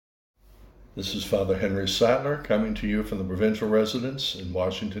This is Father Henry Sattler coming to you from the provincial residence in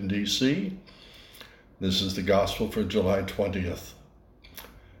Washington, D.C. This is the Gospel for July 20th.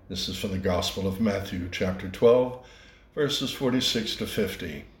 This is from the Gospel of Matthew, chapter 12, verses 46 to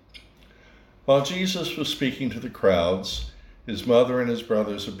 50. While Jesus was speaking to the crowds, his mother and his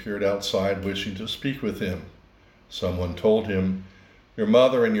brothers appeared outside wishing to speak with him. Someone told him, "Your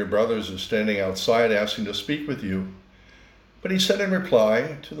mother and your brothers are standing outside asking to speak with you." But he said in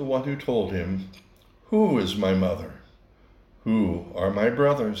reply to the one who told him, "Who is my mother? Who are my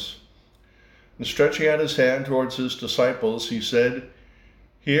brothers?" And stretching out his hand towards his disciples, he said,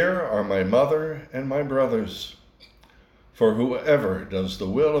 "Here are my mother and my brothers. For whoever does the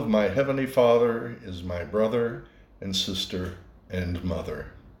will of my heavenly Father is my brother and sister and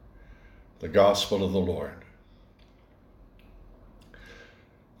mother." The Gospel of the Lord.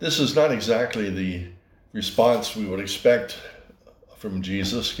 This is not exactly the response we would expect from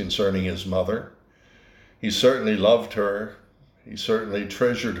Jesus concerning his mother. He certainly loved her. He certainly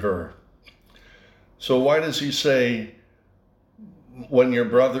treasured her. So why does he say, when your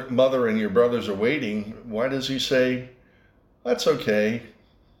mother and your brothers are waiting, why does he say, "That's okay"?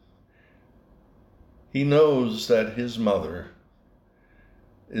 He knows that his mother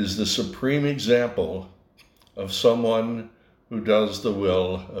is the supreme example of someone who does the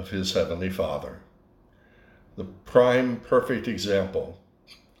will of his heavenly Father. The prime perfect example.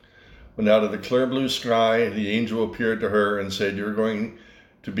 When out of the clear blue sky, the angel appeared to her and said, "You're going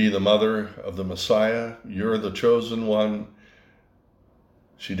to be the mother of the Messiah. You're the chosen one."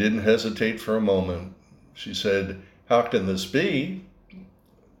 She didn't hesitate for a moment. She said, "How can this be?"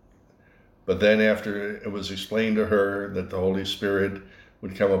 But then after it was explained to her that the Holy Spirit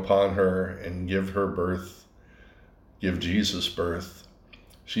would come upon her and give her birth, give Jesus birth,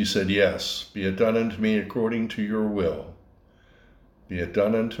 she said, "Yes, be it done unto me according to your will. Be it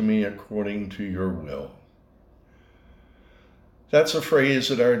done unto me according to your will." That's a phrase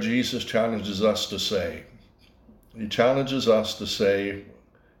that our Jesus challenges us to say. He challenges us to say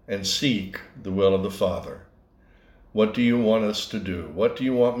and seek the will of the Father. What do you want us to do? What do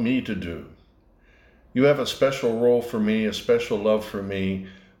you want me to do? You have a special role for me, a special love for me.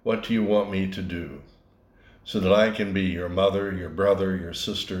 What do you want me to do? So that I can be your mother, your brother, your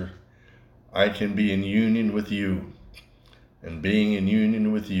sister. I can be in union with you. And being in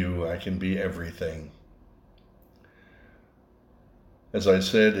union with you, I can be everything. As I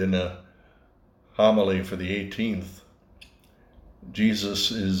said in a homily for the 18th,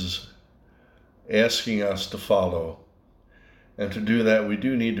 Jesus is asking us to follow. And to do that, we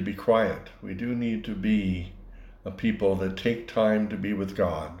do need to be quiet. We do need to be a people that take time to be with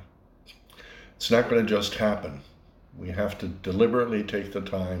God. It's not going to just happen. We have to deliberately take the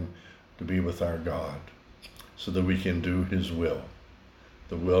time to be with our God so that we can do his will.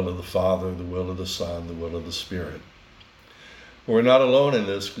 The will of the Father, the will of the Son, the will of the Spirit. We're not alone in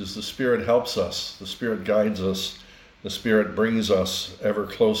this because the Spirit helps us. The Spirit guides us. The Spirit brings us ever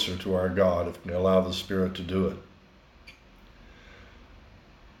closer to our God if we allow the Spirit to do it.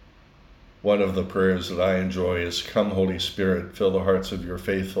 One of the prayers that I enjoy is, "Come, Holy Spirit, fill the hearts of your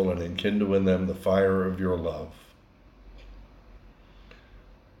faithful and enkindle in them the fire of your love."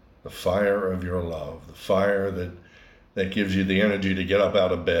 The fire of your love, the fire that gives you the energy to get up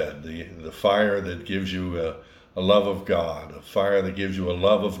out of bed, the fire that gives you a love of God, a fire that gives you a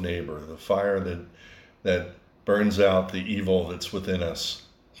love of neighbor, the fire that burns out the evil that's within us.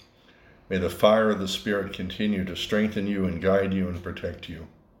 May the fire of the Spirit continue to strengthen you and guide you and protect you.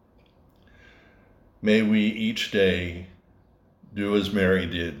 May we each day do as Mary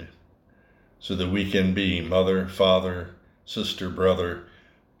did, so that we can be mother, father, sister, brother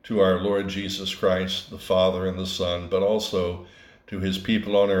to our Lord Jesus Christ, the Father and the Son, but also to his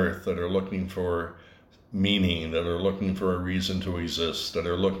people on earth that are looking for meaning, that are looking for a reason to exist, that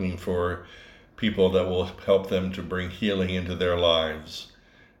are looking for people that will help them to bring healing into their lives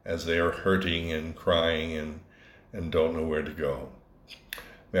as they are hurting and crying and don't know where to go.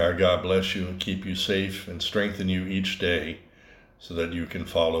 May our God bless you and keep you safe and strengthen you each day so that you can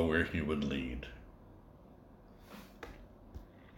follow where he would lead.